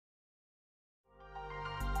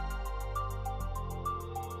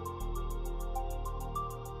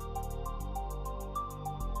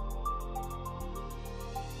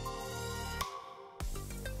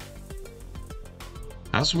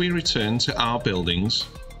As we return to our buildings,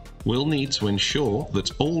 we'll need to ensure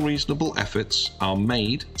that all reasonable efforts are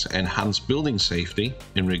made to enhance building safety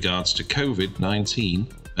in regards to COVID-19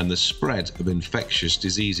 and the spread of infectious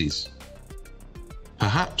diseases.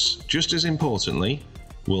 Perhaps just as importantly,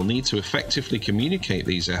 we'll need to effectively communicate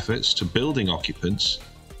these efforts to building occupants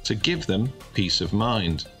to give them peace of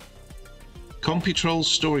mind. Computrols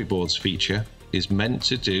Storyboards feature is meant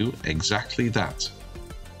to do exactly that.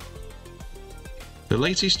 The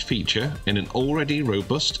latest feature in an already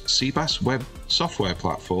robust CBAS web software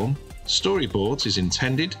platform, Storyboards is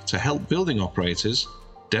intended to help building operators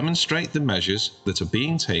demonstrate the measures that are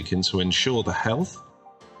being taken to ensure the health,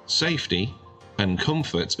 safety, and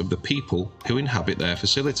comfort of the people who inhabit their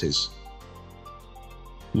facilities.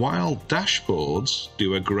 While dashboards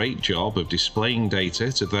do a great job of displaying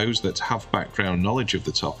data to those that have background knowledge of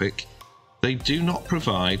the topic, they do not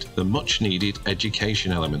provide the much needed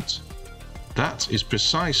education element. That is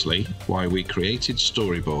precisely why we created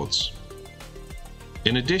Storyboards.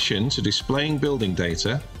 In addition to displaying building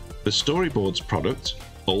data, the Storyboards product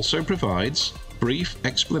also provides brief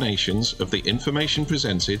explanations of the information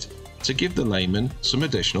presented to give the layman some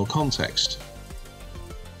additional context.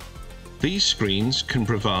 These screens can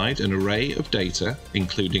provide an array of data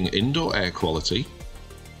including indoor air quality,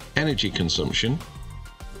 energy consumption,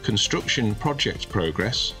 construction project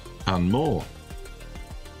progress, and more.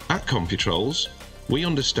 At Computrols, we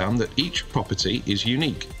understand that each property is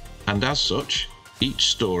unique, and as such, each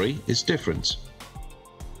story is different.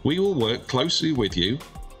 We will work closely with you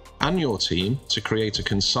and your team to create a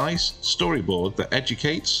concise storyboard that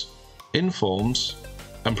educates, informs,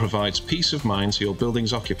 and provides peace of mind to your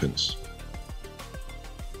building's occupants.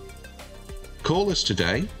 Call us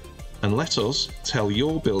today and let us tell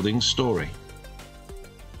your building's story.